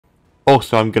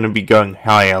Also, I'm going to be going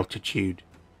high altitude.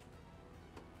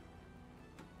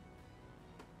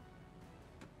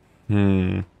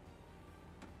 Okay,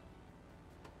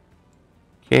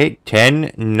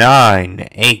 10, 9,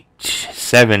 8,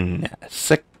 7,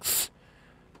 6,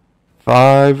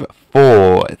 5,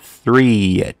 4,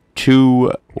 3,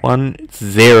 2, 1,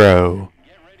 0.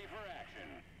 Get ready for action.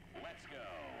 Let's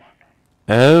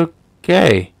go.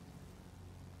 Okay.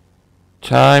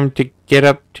 Time to get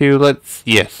up to,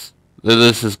 yes,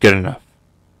 this is good enough.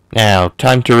 Now,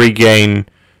 time to regain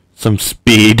some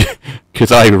speed,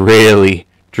 because I really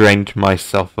drained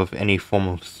myself of any form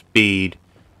of speed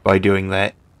by doing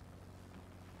that.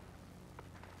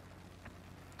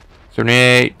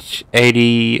 78,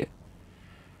 80,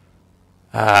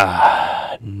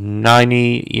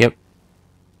 90, yep.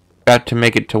 About to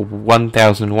make it to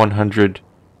 1,100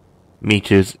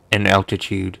 meters in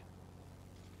altitude.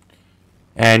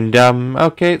 And,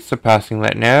 okay, surpassing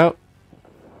that now.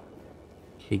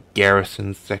 Okay,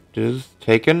 garrison sectors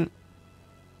taken.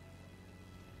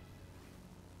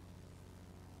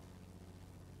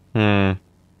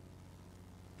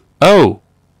 Oh!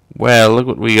 Well, look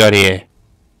what we got here.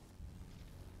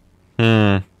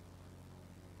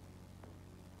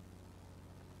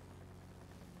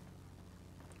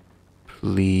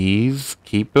 Please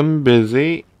keep them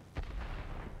busy.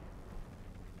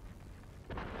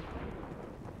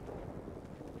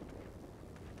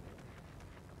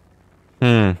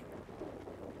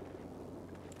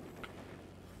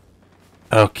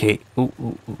 Okay.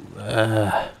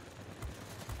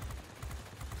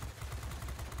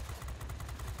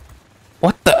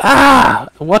 What the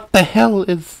what the hell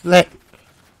is that?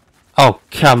 Oh,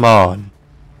 come on.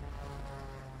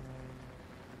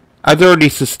 I've already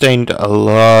sustained a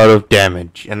lot of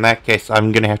damage. In that case,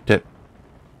 I'm gonna have to...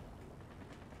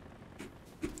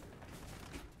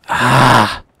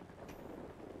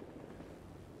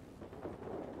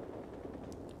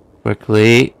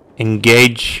 Quickly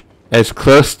engage as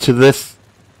close to this...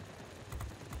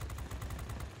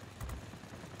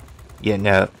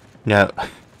 Yeah, no.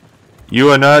 You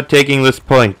are not taking this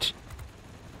point.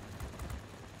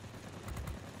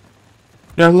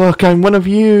 Now look, I'm one of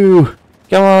you!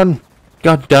 Come on!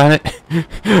 God darn it!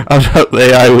 I thought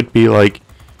the AI would be like,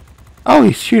 oh,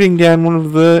 he's shooting down one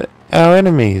of our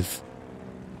enemies.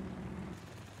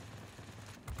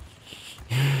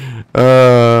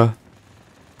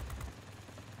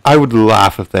 I would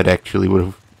laugh if that actually would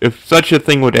have... If such a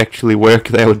thing would actually work,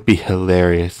 that would be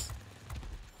hilarious.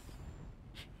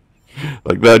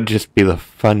 Like, that would just be the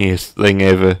funniest thing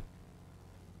ever.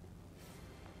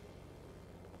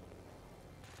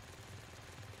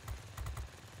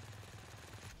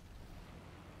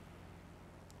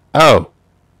 Oh.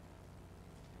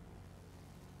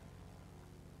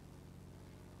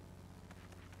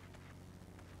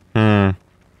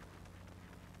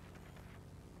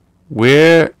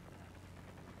 Where...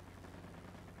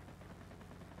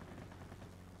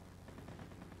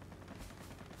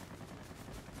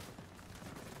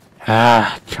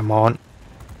 come on.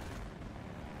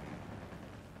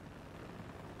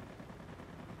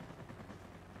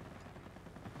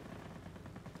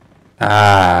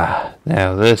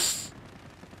 Now this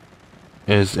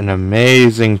is an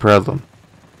amazing problem.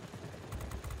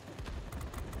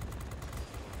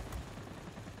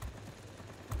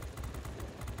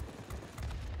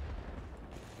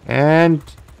 And,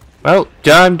 well,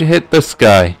 time to hit this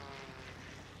guy.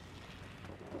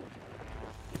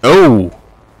 Oh!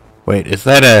 Wait, is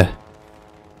that a...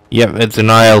 Yep, it's an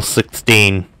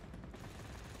IL-16.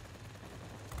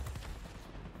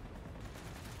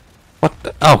 What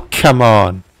the... Oh, come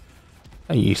on.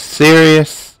 Are you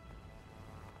serious?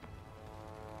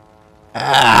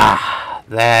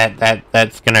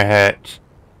 That's gonna hurt.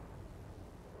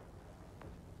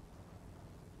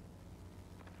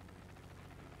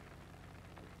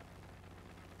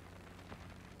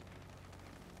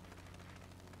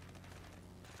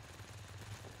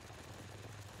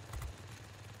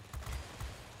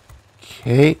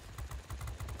 Okay.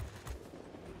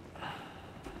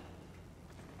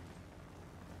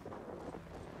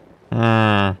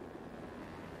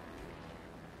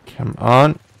 Come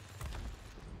on.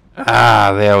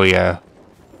 There we go.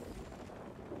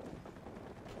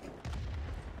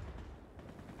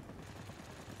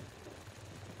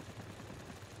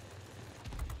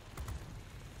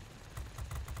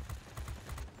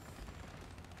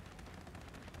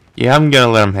 Yeah, I'm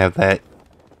gonna let him have that.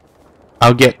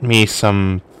 I'll get me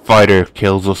some fighter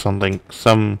kills or something.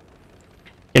 Some,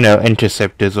 you know,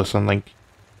 interceptors or something.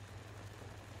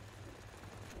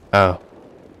 Oh.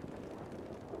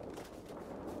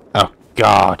 Oh,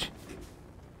 God.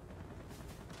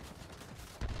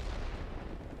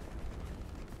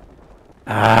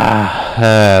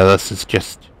 This is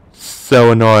just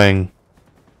so annoying.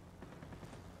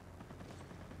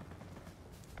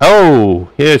 Oh,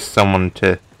 here's someone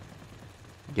to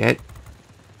get.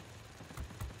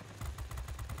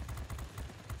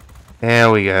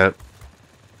 There we go.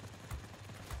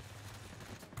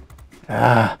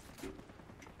 The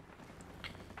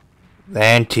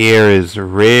anti-air is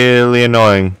really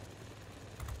annoying.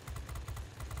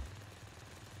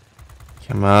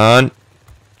 Come on.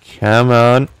 Come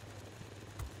on.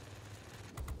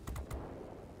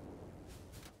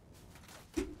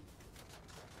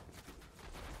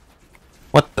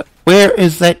 What the? Where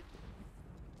is that?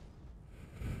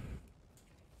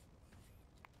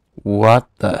 What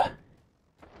the?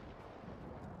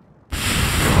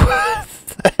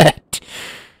 What's that?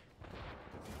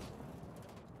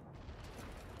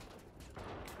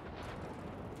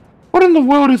 What in the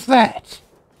world is that?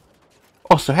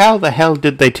 Also, how the hell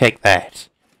did they take that?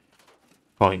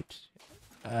 Point.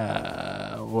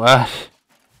 What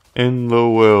in the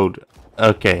world?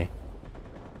 Okay.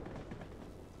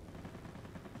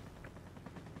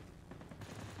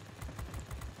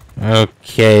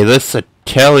 Okay, this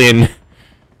Italian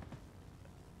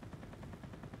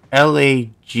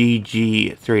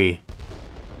LAGG3.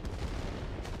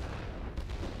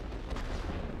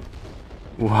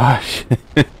 What?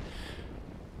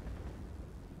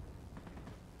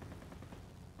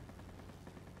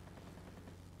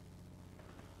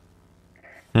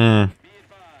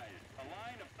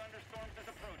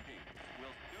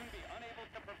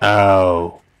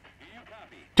 Oh.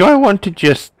 Do I want to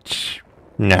just...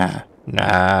 Nah.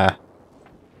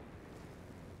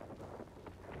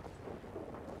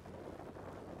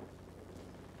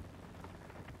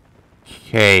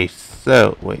 Okay,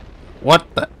 so, wait. What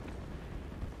the...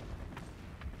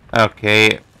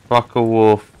 Okay, fuck a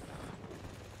wolf.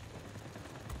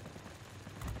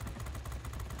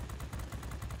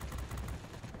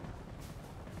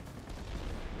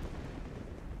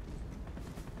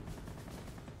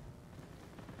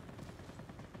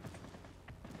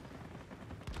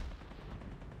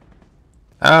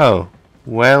 Oh,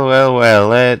 well,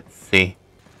 let's see.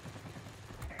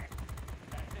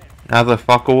 Another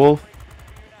fucker wolf?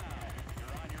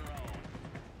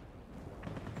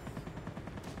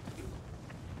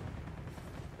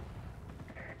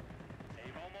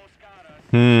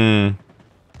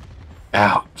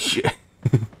 Ouch.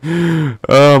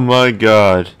 Oh my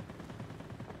god.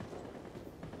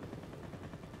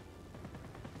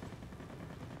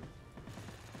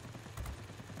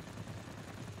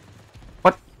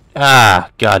 What? Ah,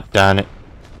 god darn it.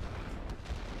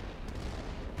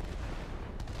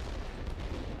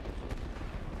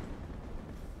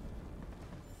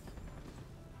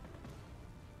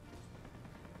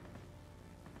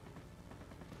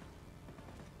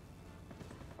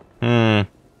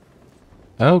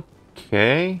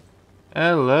 Okay.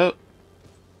 Hello.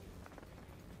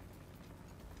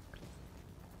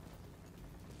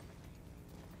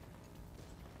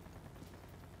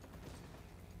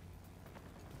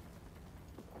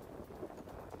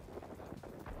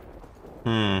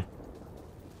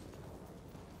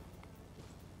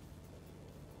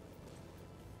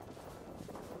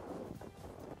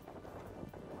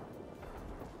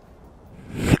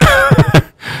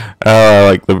 Oh, I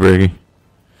like the brig.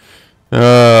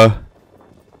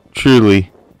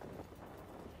 Truly.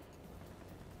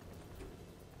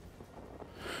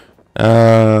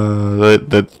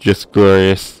 That's just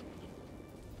glorious.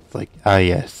 It's like, ah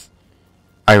yes.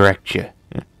 I wrecked you.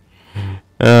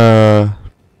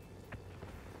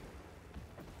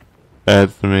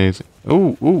 That's amazing.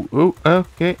 Ooh,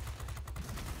 okay.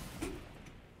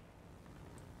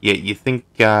 Yeah, you think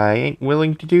I ain't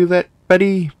willing to do that,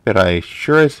 buddy? But I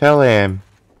sure as hell am.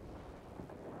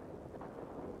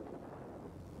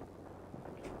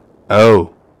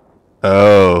 Oh.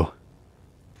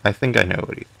 I think I know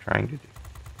what he's trying to do.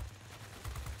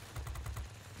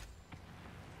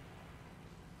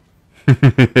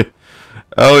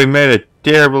 Oh, he made a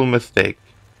terrible mistake.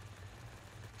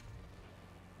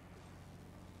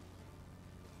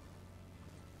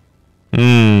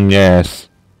 Yes.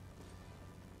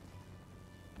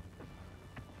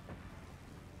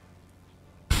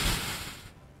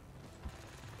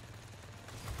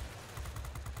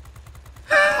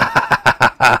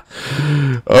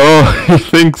 Oh, he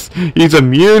thinks he's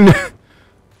immune?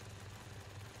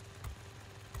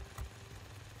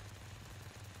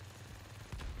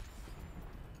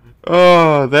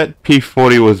 Oh, that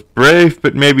P-40 was brave,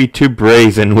 but maybe too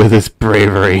brazen with his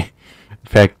bravery. In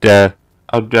fact, I'll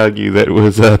argue that it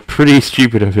was pretty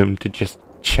stupid of him to just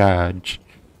charge.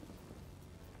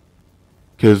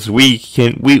 Because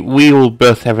we will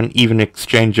both have an even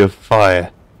exchange of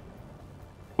fire.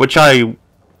 Which I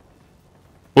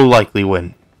will likely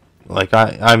win. Like,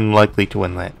 I'm likely to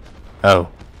win that. Oh.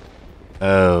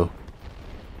 Oh.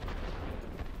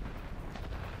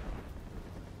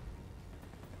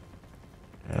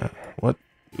 What?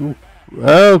 Ooh.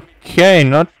 Okay,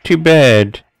 not too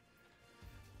bad.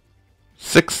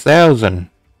 6,000.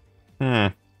 Hmm.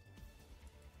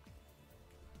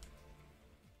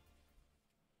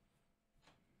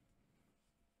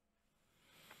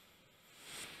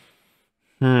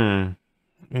 Hmm.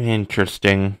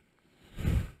 Interesting.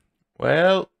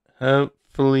 Well,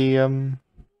 hopefully, I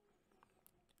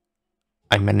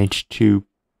managed to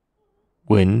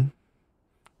win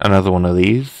another one of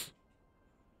these.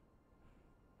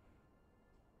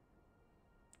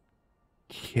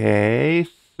 Okay,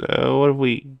 so what have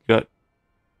we got?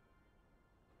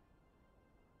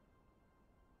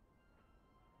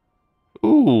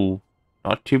 Ooh,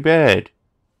 not too bad.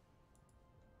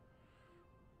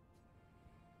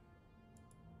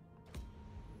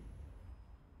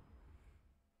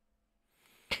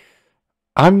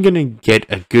 I'm gonna get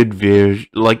a good version,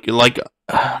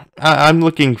 I'm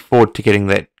looking forward to getting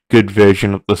that good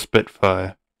version of the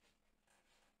Spitfire.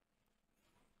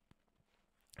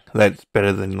 That's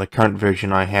better than the current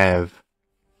version I have.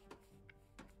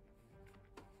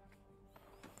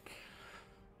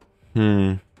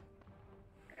 Hmm.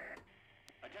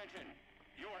 Attention!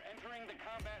 You are entering the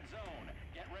combat zone.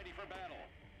 Get ready for battle.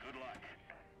 Good luck.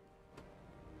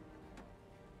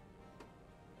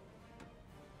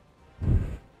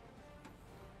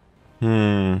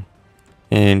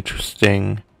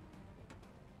 Interesting.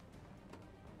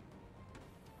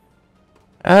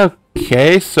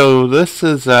 Okay, so this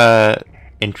is,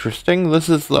 interesting. This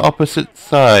is the opposite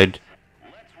side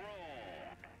Let's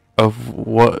roll. of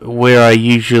where I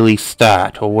usually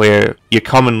start, or where you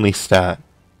commonly start.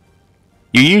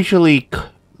 You usually,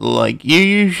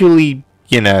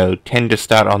 you know, tend to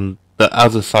start on the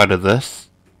other side of this.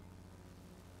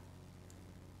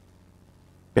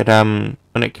 But,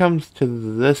 when it comes to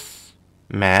this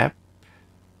map,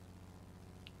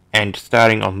 and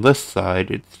starting on this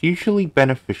side, it's usually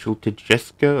beneficial to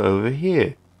just go over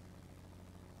here.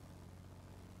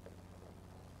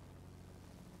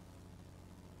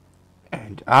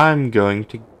 And I'm going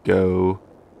to go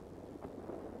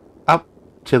up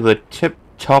to the tip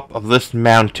top of this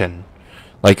mountain.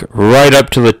 Like, right up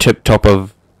to the tip top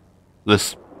of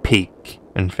this peak,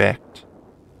 in fact.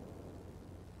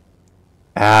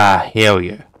 Ah, hell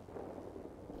yeah.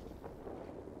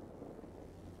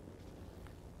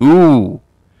 Ooh.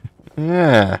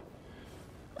 Yeah.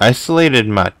 Isolated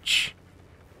much.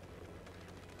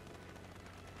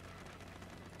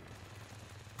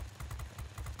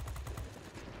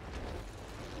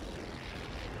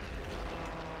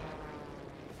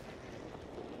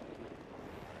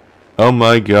 Oh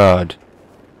my god.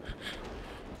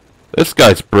 This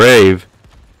guy's brave.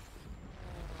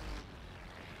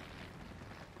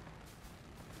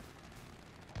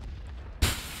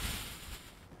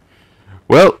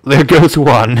 Well, there goes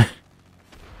one.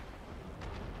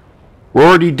 We're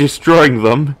already destroying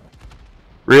them.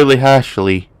 Really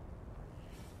harshly.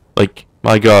 Like,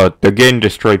 my god, they're getting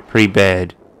destroyed pretty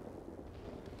bad.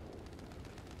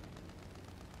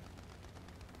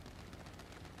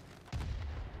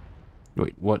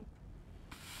 Wait, what?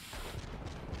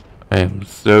 I am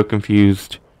so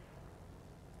confused.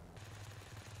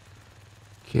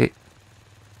 Okay.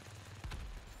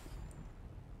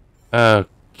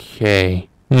 Okay.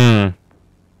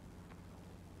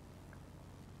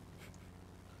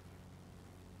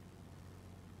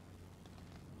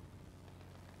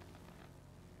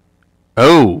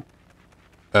 Oh.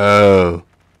 Oh.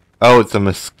 Oh, it's a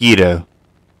mosquito.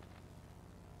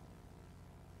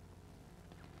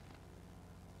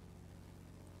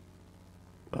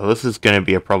 Well, this is gonna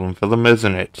be a problem for them,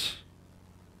 isn't it?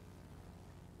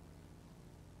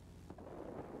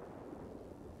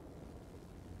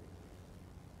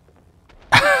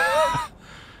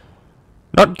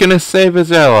 Not gonna save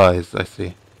his allies, I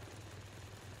see.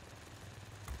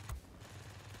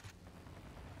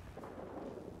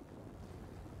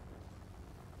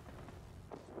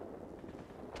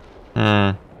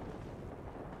 Hmm.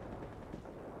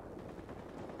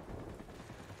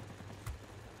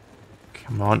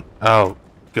 Come on. Oh,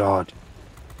 God.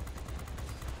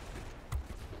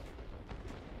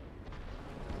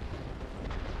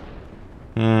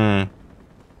 Hmm.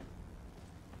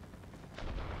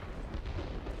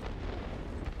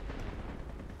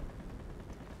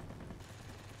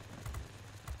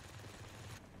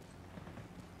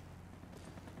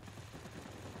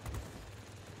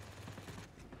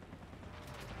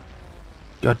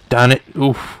 God darn it.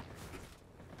 Oof.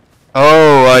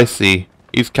 Oh, I see.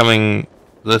 He's coming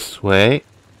this way.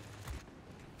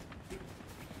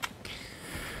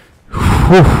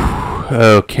 Whew.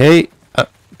 Okay.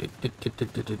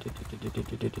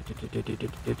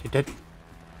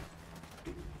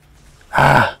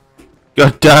 Ah.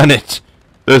 God darn it.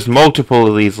 There's multiple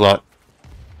of these lot.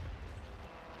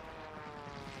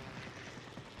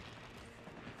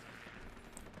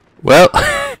 Well,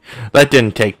 that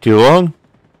didn't take too long.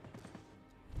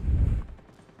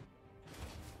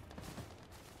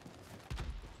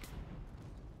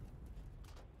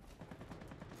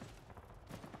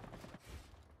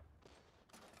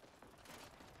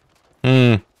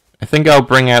 I think I'll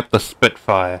bring out the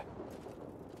Spitfire.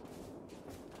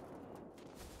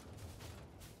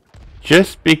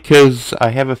 Just because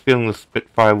I have a feeling the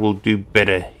Spitfire will do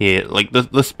better here. Like,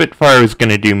 the Spitfire is going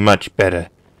to do much better.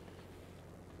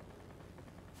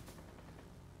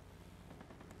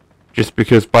 Just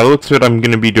because by the looks of it, I'm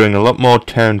going to be doing a lot more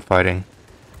turn fighting.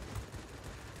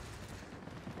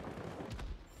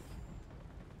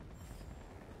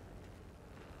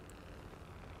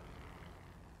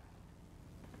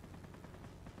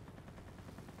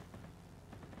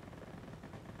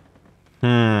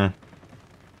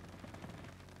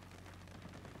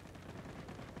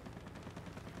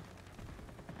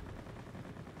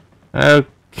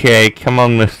 Okay, come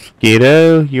on,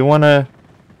 Mosquito. You wanna...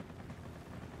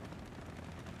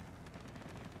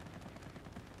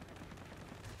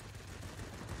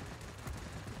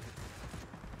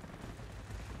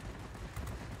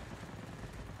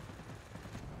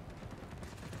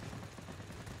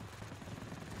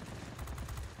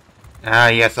 Ah,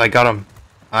 yes, I got him.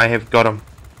 I have got him.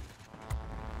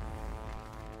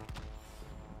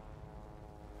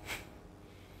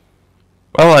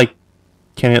 Well, I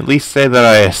can at least say that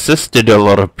I assisted a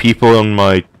lot of people on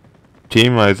my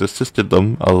team. I've assisted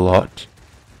them a lot.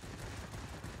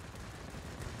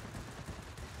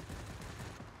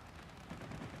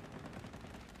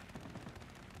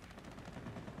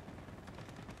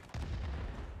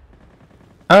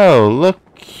 Oh,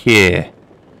 look here.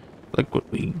 Look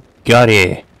what we got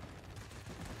here.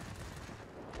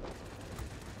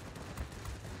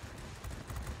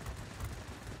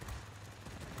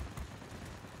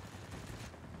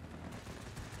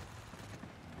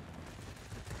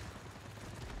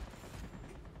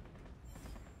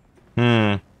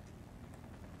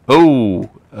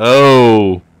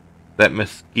 Oh, that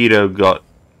mosquito got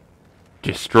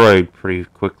destroyed pretty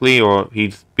quickly, or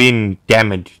he's been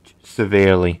damaged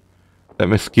severely. That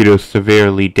mosquito's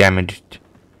severely damaged.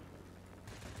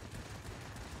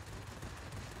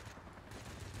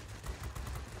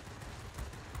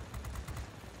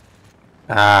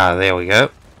 Ah, there we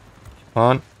go. Come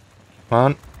on, come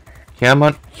on, come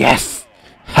on. Yes!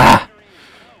 Ha!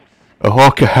 A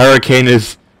hawker hurricane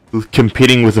is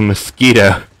competing with a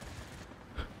mosquito.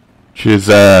 Which is,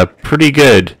 pretty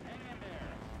good.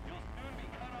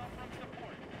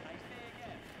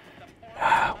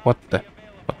 What the?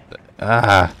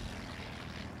 Ah.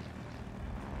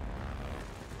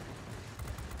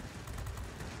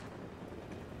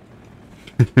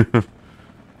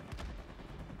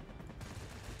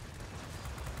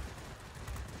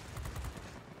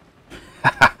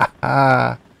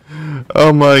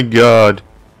 Oh my god.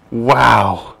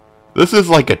 Wow. This is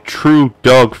like a true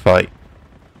dogfight.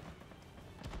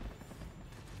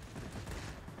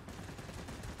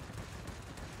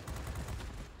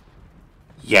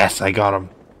 Yes, I got him.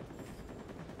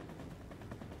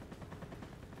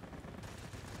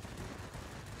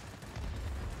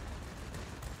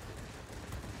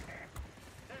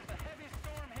 There's a heavy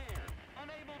storm here.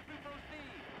 Unable to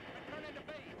proceed. Returning to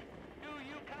base. Do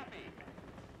you copy?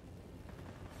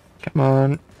 Come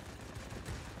on.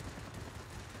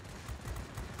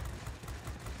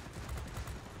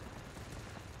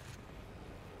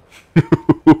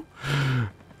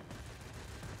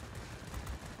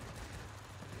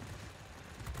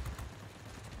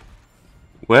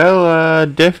 Well,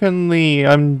 I'm definitely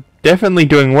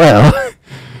doing well.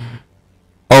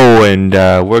 Oh, and,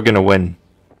 we're gonna win.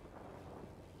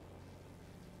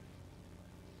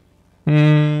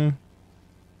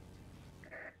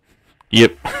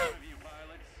 Yep.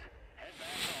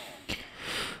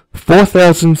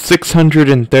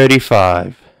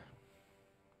 4,635.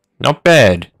 Not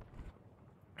bad.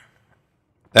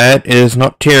 That is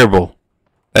not terrible.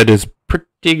 That is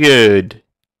pretty good.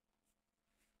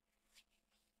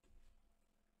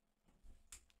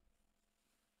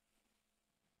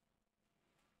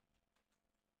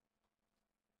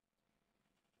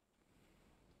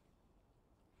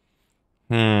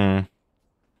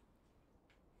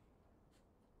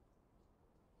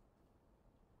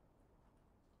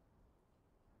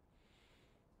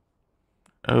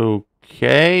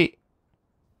 Okay.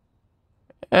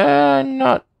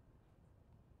 Not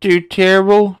too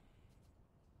terrible.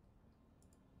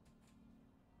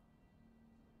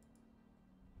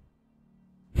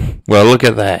 Well, look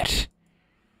at that.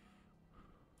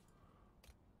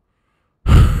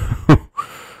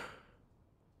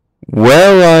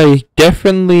 Well, I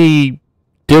definitely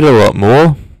did a lot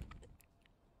more.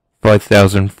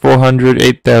 5,400,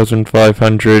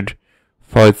 8,500,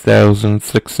 5,000,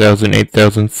 6,000,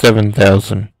 8,000,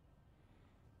 7,000.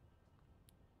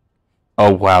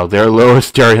 Oh wow, their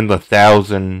lowest are in the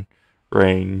 1,000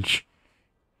 range.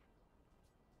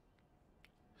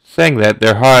 Saying that,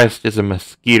 their highest is a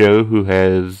mosquito who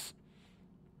has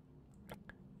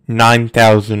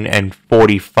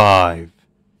 9,045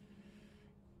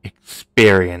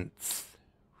 experience.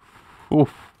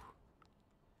 Oof.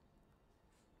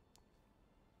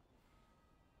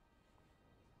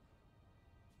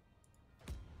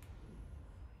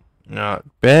 Not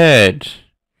bad.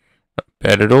 Not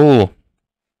bad at all.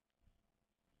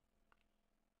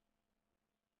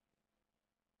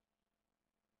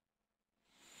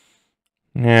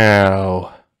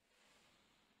 Now.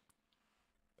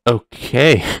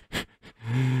 Okay.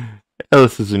 Oh,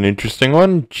 this is an interesting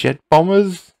one. Jet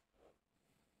bombers?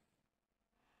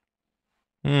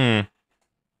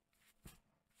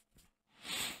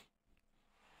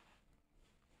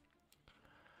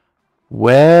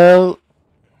 Well,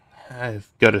 I've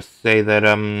got to say that,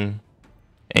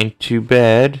 ain't too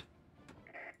bad.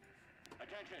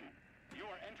 Attention! You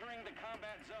are entering the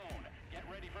combat zone. Get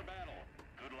ready for battle.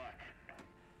 Good luck.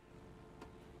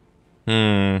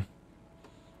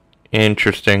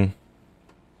 Interesting.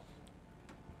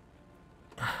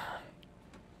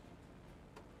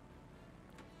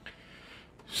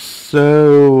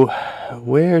 So,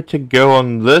 where to go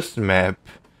on this map?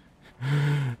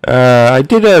 I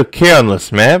did okay on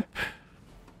this map.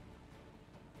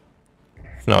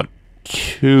 It's not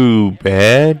too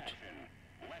bad.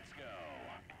 Let's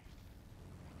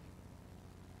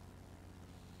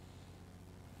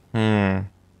go.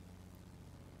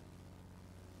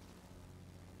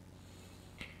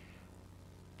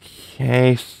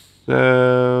 Okay,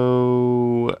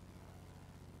 so...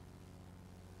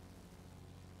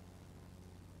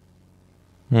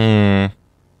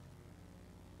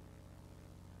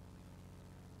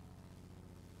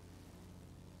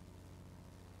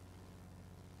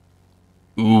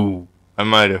 Ooh, I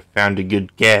might have found a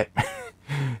good get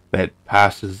that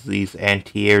passes these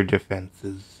anti-air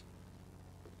defenses.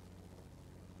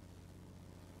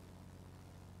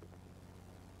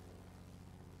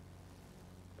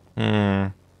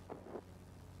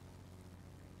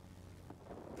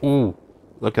 Ooh,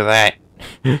 look at that.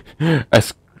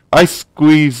 I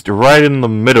squeezed right in the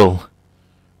middle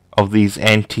of these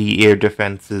anti-air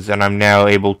defenses, and I'm now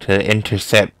able to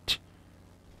intercept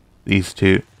these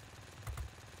two.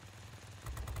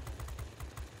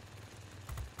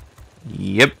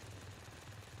 Yep.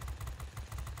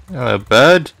 Hello,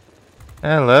 bud.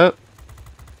 Hello.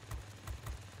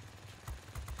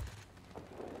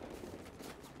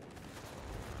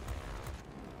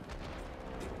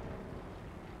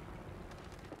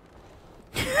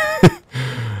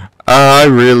 I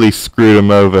really screwed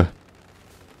him over.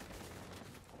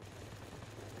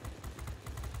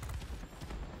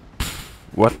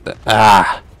 What the...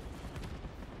 Ah.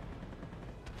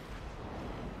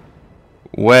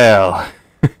 Well.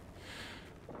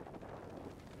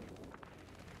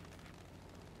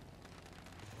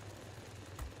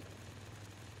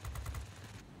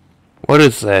 What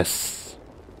is this?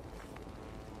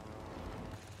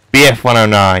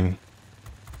 BF-109.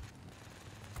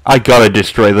 I gotta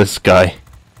destroy this guy.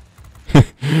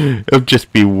 It'll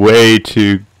just be way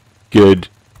too good.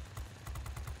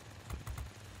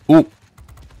 Ooh.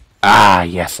 Ah,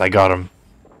 yes, I got him.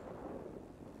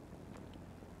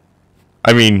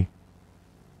 I mean,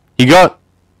 he got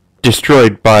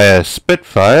destroyed by a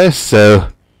Spitfire, so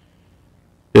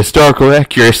historical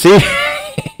accuracy.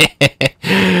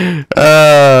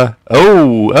 Oh,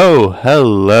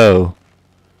 hello.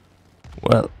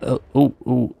 Well,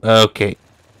 okay.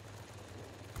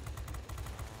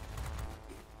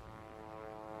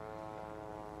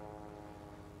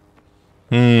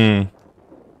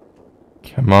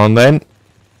 Come on then.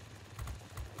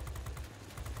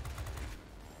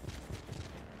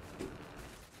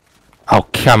 Oh,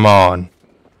 come on.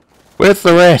 Where's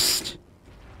the rest?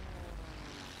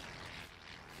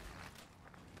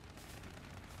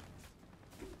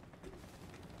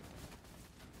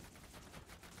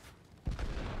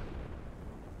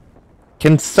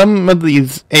 Can some of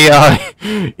these AI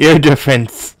air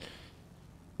defense,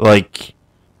 like,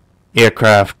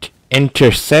 aircraft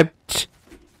intercept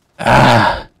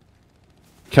Ah!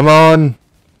 Come on!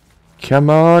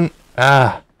 Come on!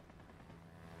 Ah!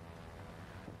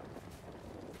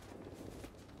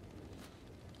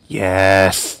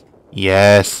 Yes!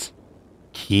 Yes!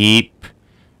 Keep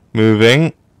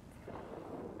moving.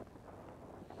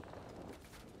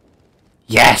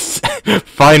 Yes!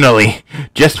 Finally!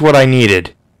 Just what I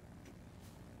needed.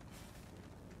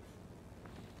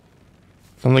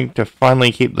 Something to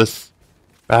finally keep this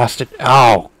bastard.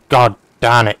 Oh, god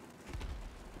darn it.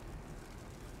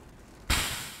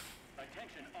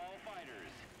 Attention all fighters.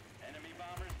 Enemy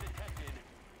bombers detected.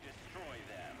 Destroy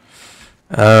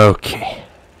them. Okay.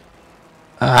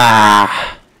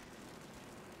 Ah.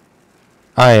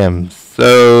 I am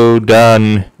so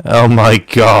done. Oh my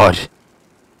god.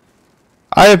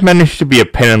 I have managed to be a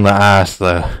pain in the ass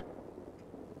though.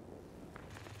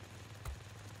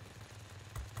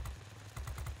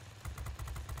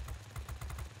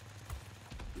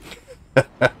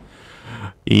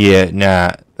 Yeah,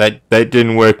 nah. That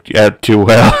didn't work out too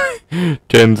well.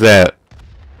 Turns out.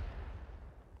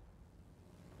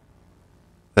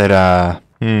 That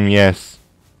yes.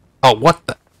 Oh, what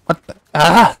the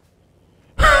ah!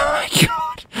 Oh my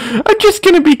god. I'm just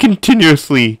gonna be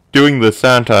continuously doing this,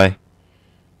 aren't I?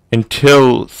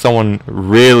 Until someone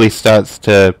really starts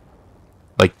to,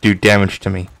 like, do damage to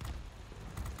me.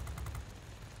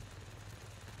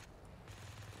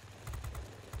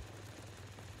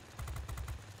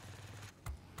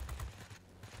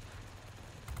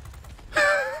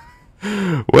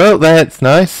 Well, that's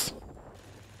nice.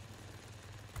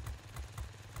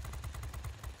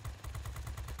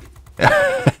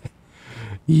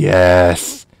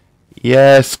 Yes.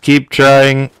 Yes, keep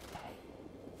trying.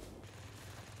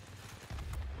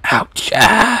 Ouch.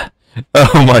 Ah.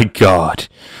 Oh my god.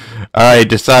 I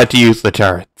decide to use the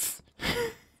turrets.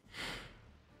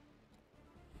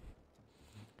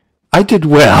 I did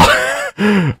well.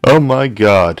 Oh my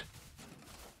god.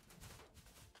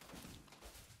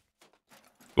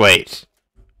 Wait.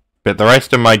 But the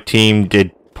rest of my team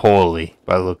did poorly,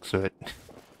 by the looks of it.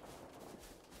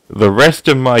 The rest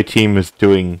of my team is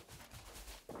doing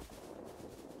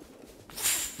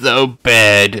so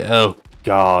bad. Oh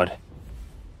god.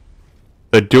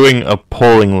 They're doing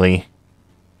appallingly.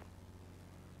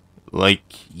 Like,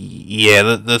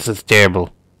 yeah, this is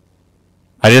terrible.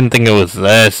 I didn't think it was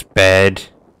this bad.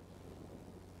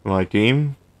 My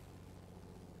team?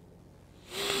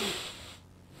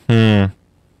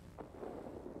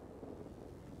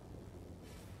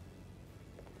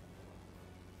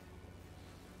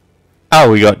 Oh,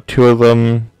 we got two of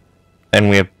them. Then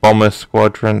we have bomber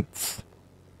squadrons.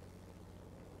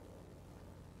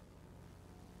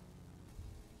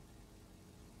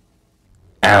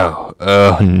 Ow.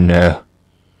 Oh no.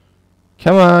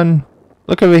 Come on.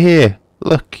 Look over here.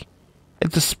 Look.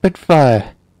 It's a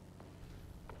Spitfire.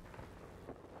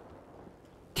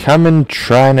 Come and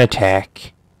try and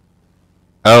attack.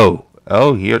 Oh.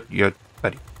 Oh, you're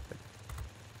buddy.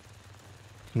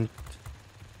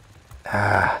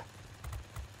 Ah.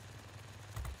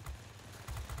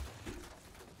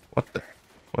 What the?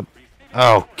 What?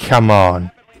 Oh, come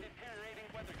on.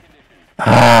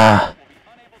 Ah.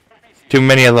 Too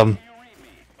many of them.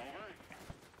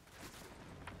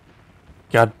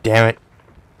 God damn it.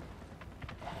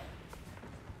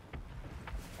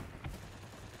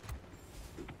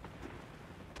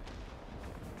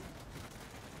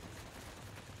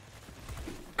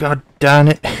 God darn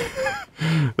it.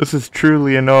 This is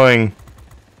truly annoying.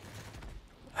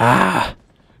 Ah.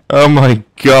 Oh my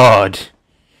god.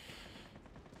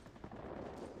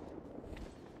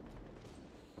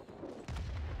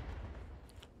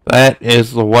 That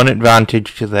is the one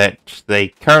advantage that they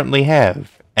currently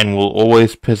have and will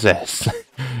always possess,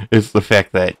 is the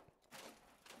fact that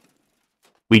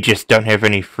we just don't have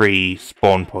any free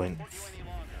spawn points.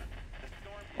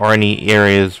 Or any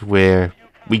areas where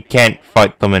we can't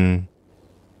fight them in,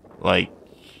 like,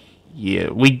 yeah,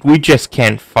 we just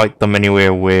can't fight them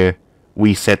anywhere where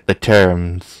we set the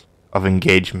terms of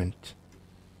engagement.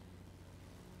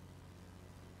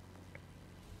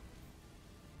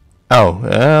 Oh,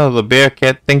 well, the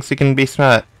Bearcat thinks he can be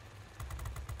smart.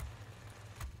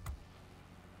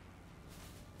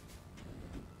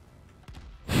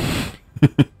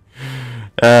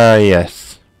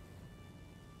 Yes.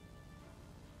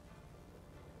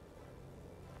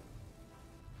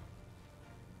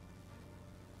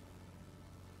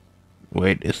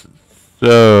 Wait, is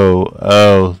so...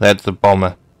 Oh, that's a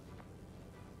bomber.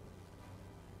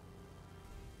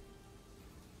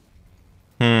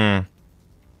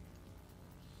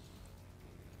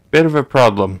 Bit of a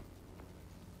problem.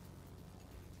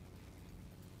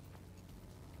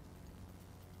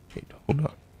 Wait, hold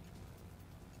on.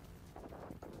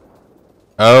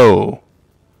 Oh.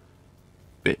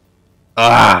 But,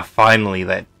 finally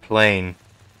that plane.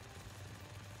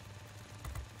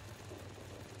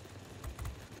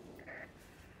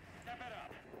 Step it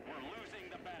up. We're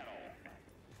losing the battle.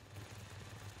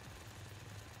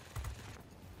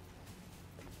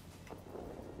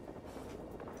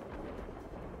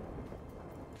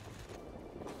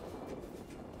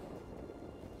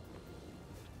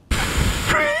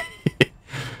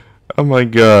 Oh my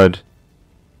god.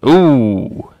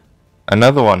 Ooh.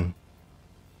 Another one.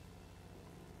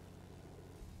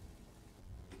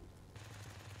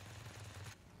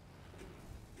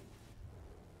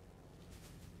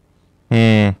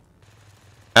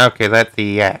 Okay, that's the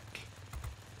yak.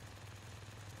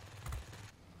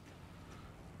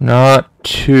 Not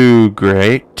too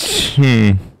great.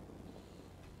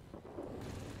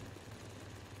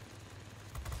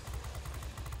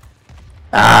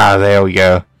 Ah, there we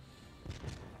go.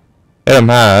 Hit him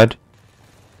hard.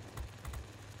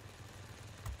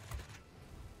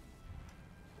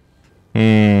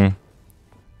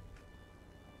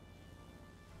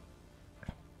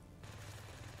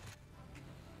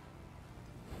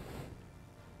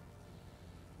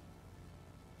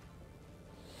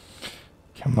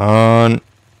 Come on.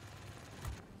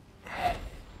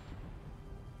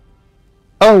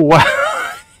 Oh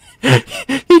wow.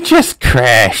 He just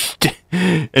crashed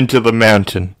into the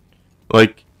mountain.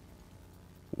 Like,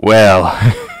 well,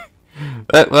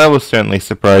 that was certainly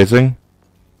surprising.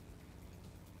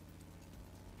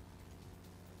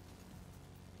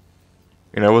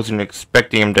 And I wasn't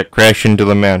expecting him to crash into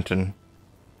the mountain.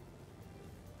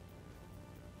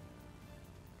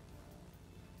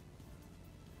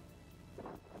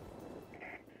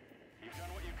 You've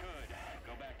done what you could.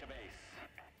 Go back to base.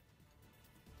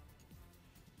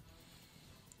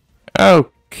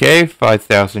 Okay,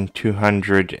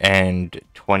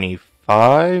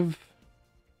 5,225.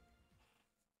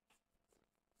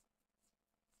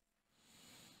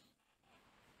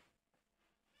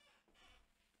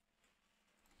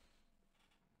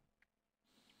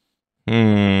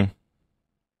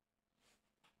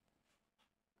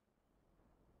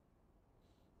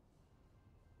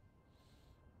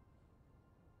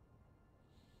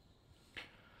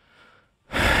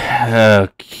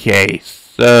 Okay,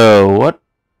 so what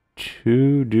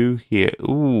to do here?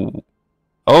 Ooh.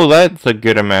 Oh, that's a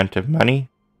good amount of money.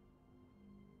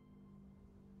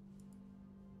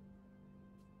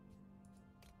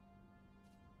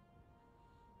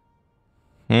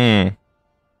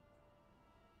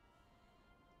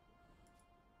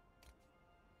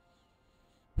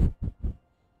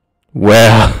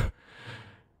 Well,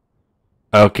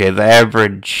 okay, the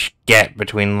average gap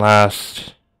between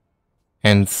last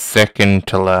and second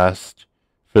to last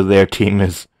for their team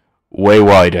is way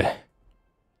wider.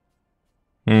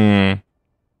 Their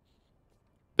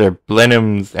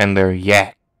Blenheims and their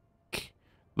Yak.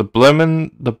 The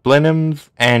Blenheims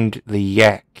and the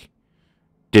Yak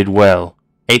did well.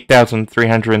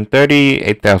 8,330,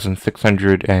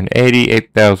 8,680,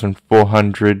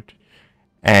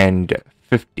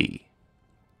 8,450.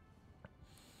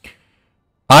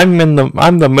 I'm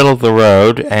the middle of the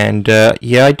road, and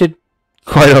yeah, I did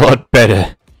quite a lot better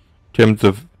in terms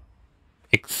of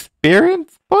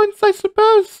experience points, I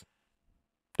suppose.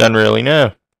 Don't really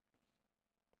know.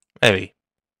 Maybe.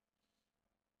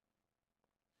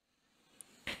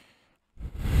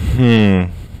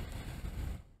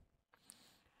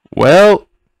 Well,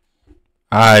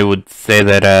 I would say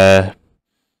that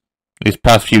these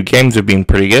past few games have been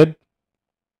pretty good.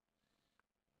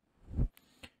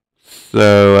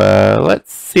 So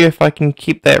let's see if I can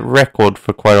keep that record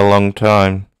for quite a long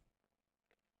time.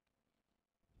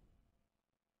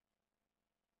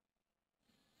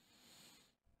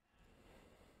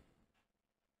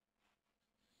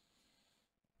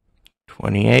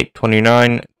 $28,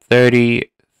 $29, $30,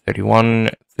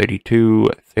 $31, $32,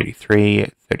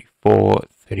 $33, $34,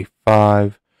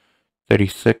 $35,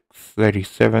 $36,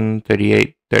 $37,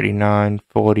 $38, $39,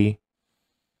 $40,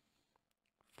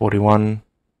 $41.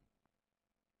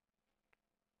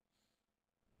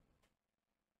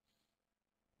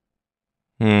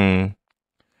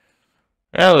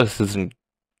 Well, this isn't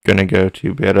gonna go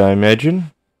too bad, I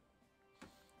imagine.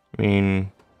 I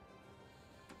mean,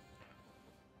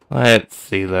 let's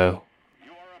see though.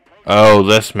 Oh,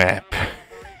 this map.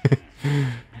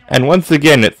 And once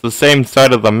again, it's the same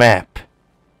side of the map.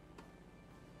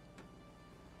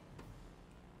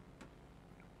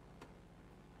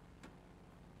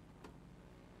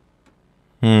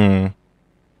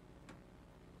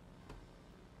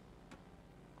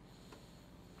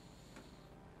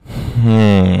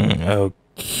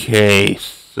 Okay,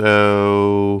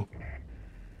 so...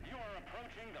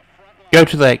 go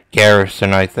to that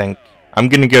garrison, I think. I'm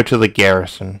gonna go to the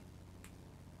garrison.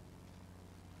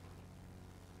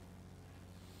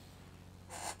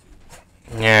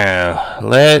 Now,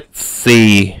 let's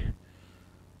see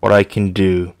what I can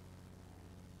do.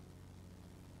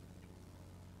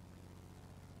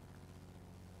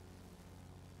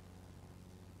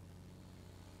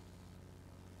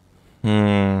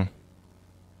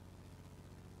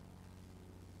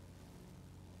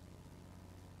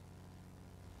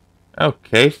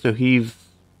 Okay, so he's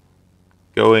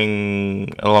going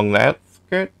along the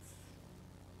outskirts?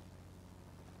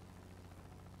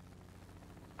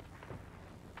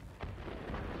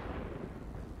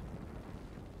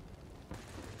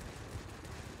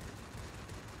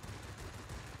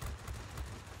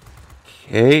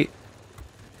 Okay.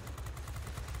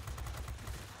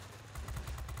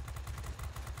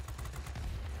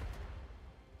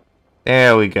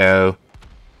 There we go.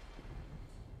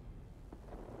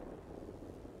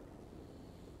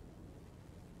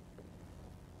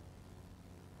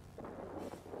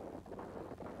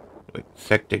 Wait,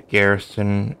 sector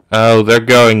garrison. Oh, they're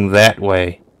going that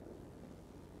way.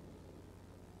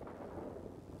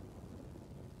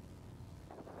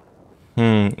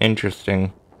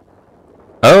 Interesting.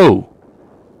 Oh!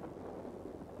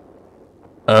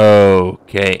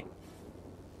 Okay.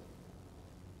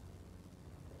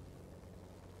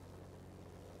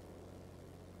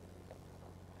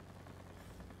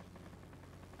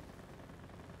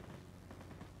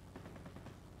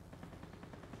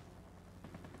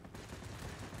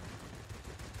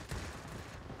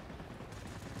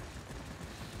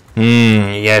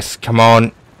 Yes, come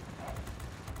on.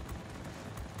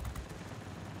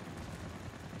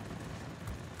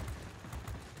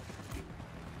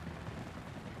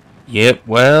 Yep,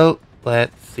 well,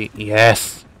 let's see.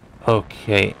 Yes.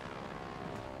 Okay.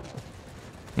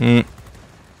 Come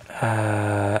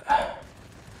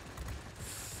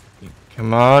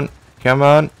on. Come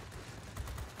on.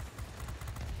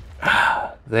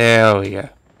 There we go.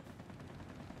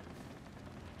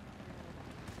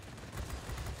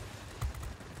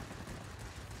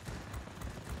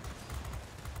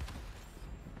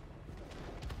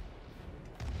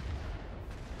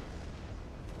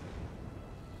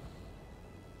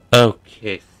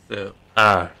 Okay, so,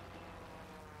 oh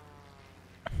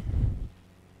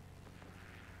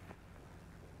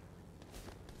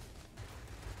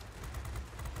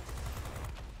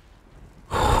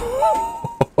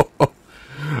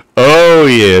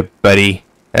yeah, buddy.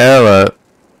 Hello.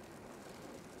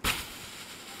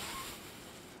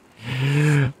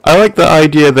 I like the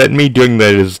idea that me doing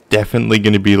that is definitely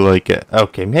going to be like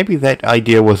okay, maybe that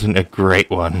idea wasn't a great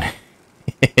one.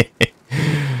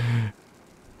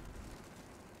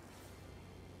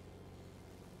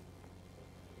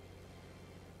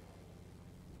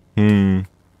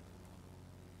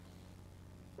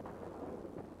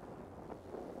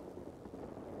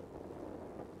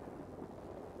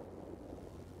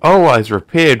 Oh, I was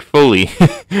repaired fully.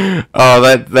 Oh,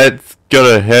 that's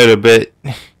gonna hurt a bit.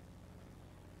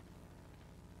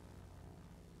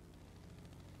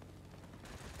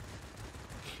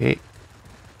 Okay.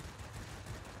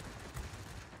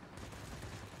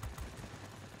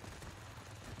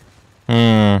 We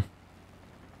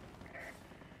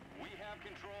have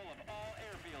control of all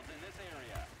airfields in this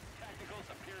area. Tactical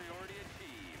superiority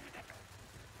achieved.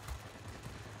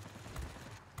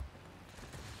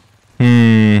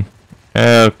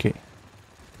 Okay.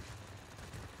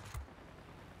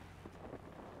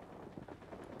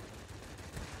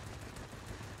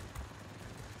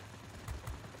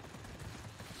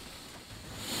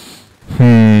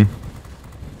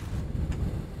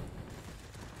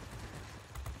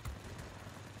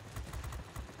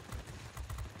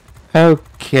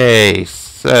 Okay,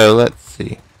 so let's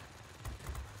see.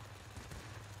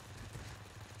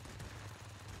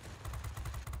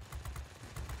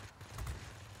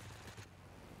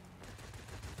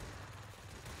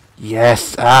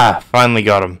 Yes, finally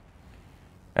got him.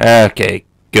 Okay,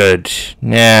 good.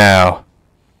 Now,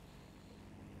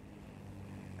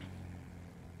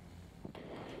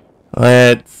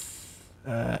 let's,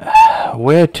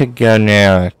 where to go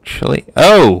now, actually?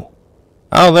 Oh,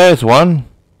 there's one.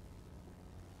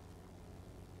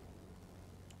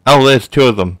 Oh, there's two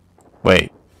of them.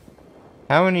 Wait.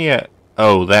 How many,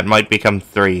 oh, that might become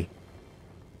three.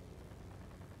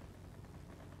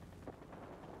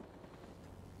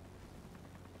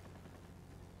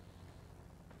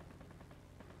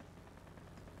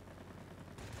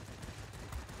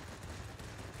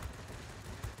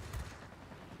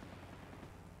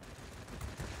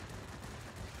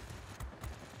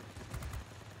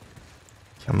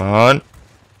 Come on.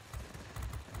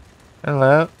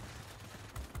 Hello.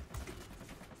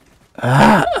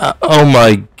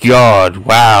 my god,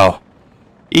 wow.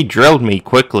 He drilled me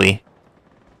quickly.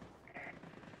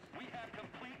 We have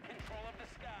complete control of the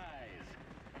skies.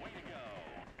 Way to go.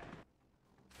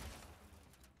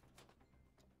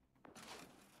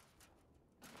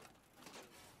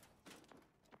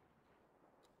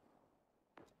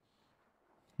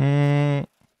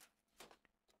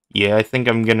 Yeah, I think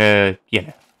I'm gonna,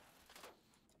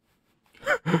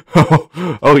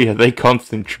 oh yeah, they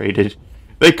concentrated.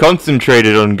 They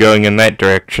concentrated on going in that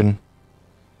direction.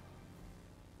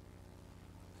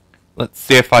 Let's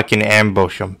see if I can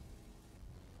ambush them.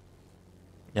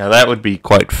 Yeah, that would be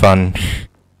quite fun.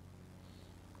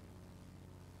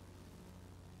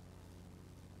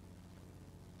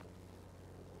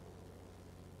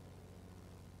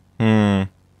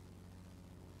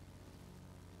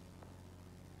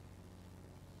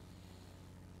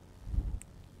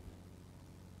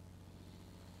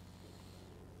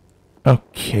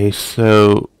 Okay,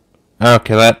 so...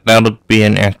 Okay, that'll be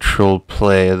an actual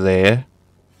player there.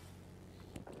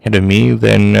 Ahead of me,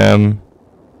 then,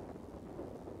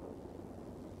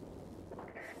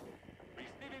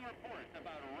 Receiving reports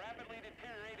about rapidly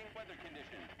deteriorating weather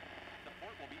conditions. The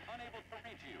port will be unable to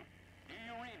reach you. Do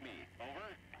you read me?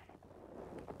 Over.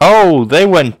 Oh, they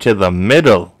went to the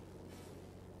middle.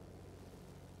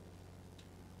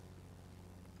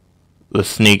 The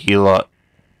sneaky lot.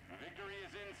 Victory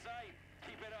is in sight.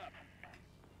 Keep it up.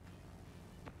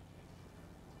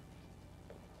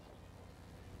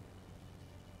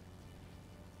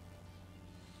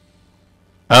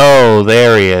 Oh,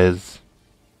 there he is.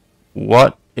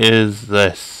 What is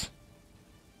this?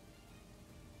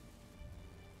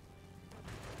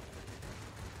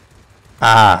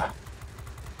 Ah.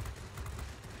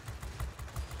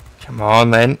 Come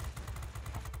on, then.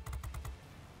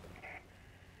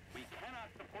 We cannot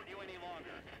support you any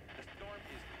longer. The storm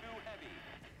is too heavy.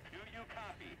 Do you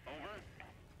copy? Over.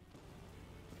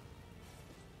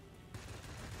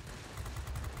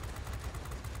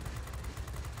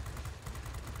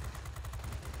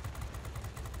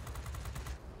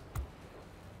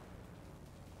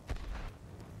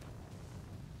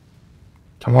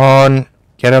 Come on.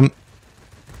 Get him.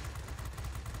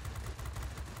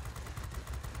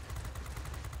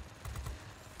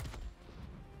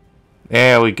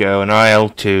 There we go, an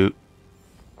IL-2.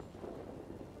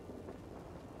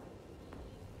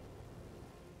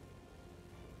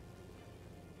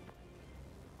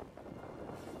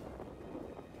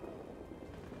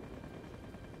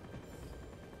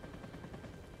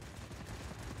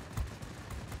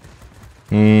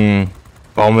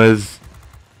 Bombers.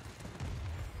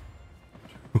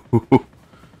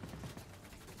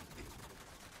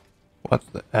 What's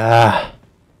the...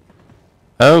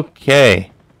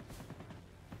 Okay.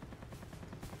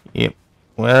 Yep.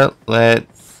 Well,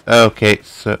 let's... Okay,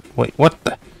 so... Wait, what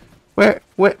the... Where...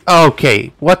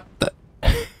 Okay, what the...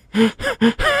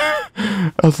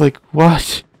 I was like,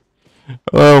 what?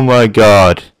 Oh my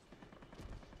god.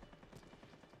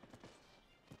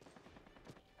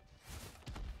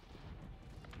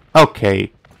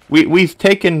 Okay. We've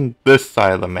taken this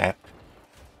side of the map.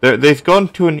 They've gone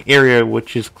to an area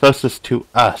which is closest to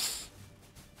us.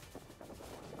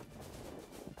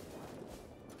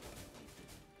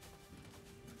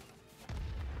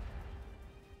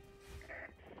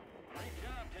 Great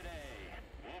job today.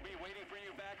 We'll be waiting for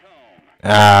you back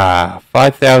home.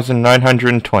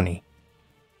 5,920.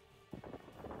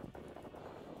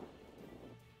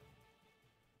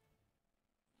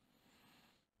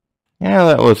 Yeah,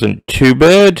 that wasn't too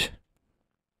bad.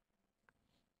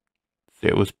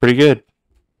 It was pretty good.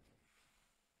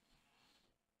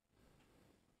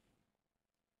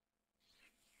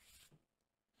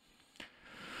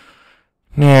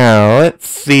 Now, let's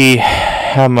see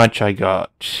how much I got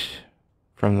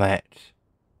from that.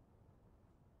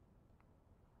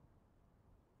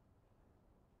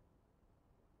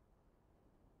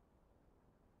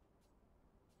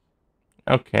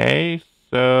 Okay,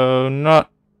 so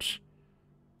not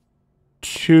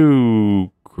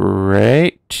too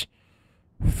great.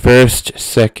 First,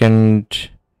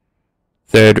 second,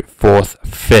 third, fourth,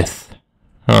 fifth.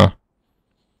 Huh.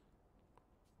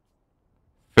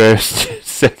 First,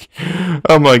 second.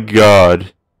 Oh my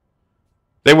god.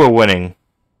 They were winning.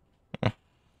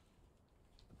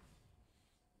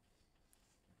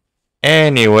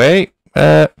 Anyway,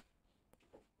 I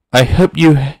hope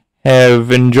you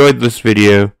have enjoyed this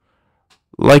video.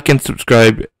 Like and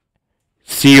subscribe.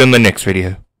 See you in the next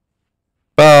video.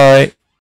 Bye.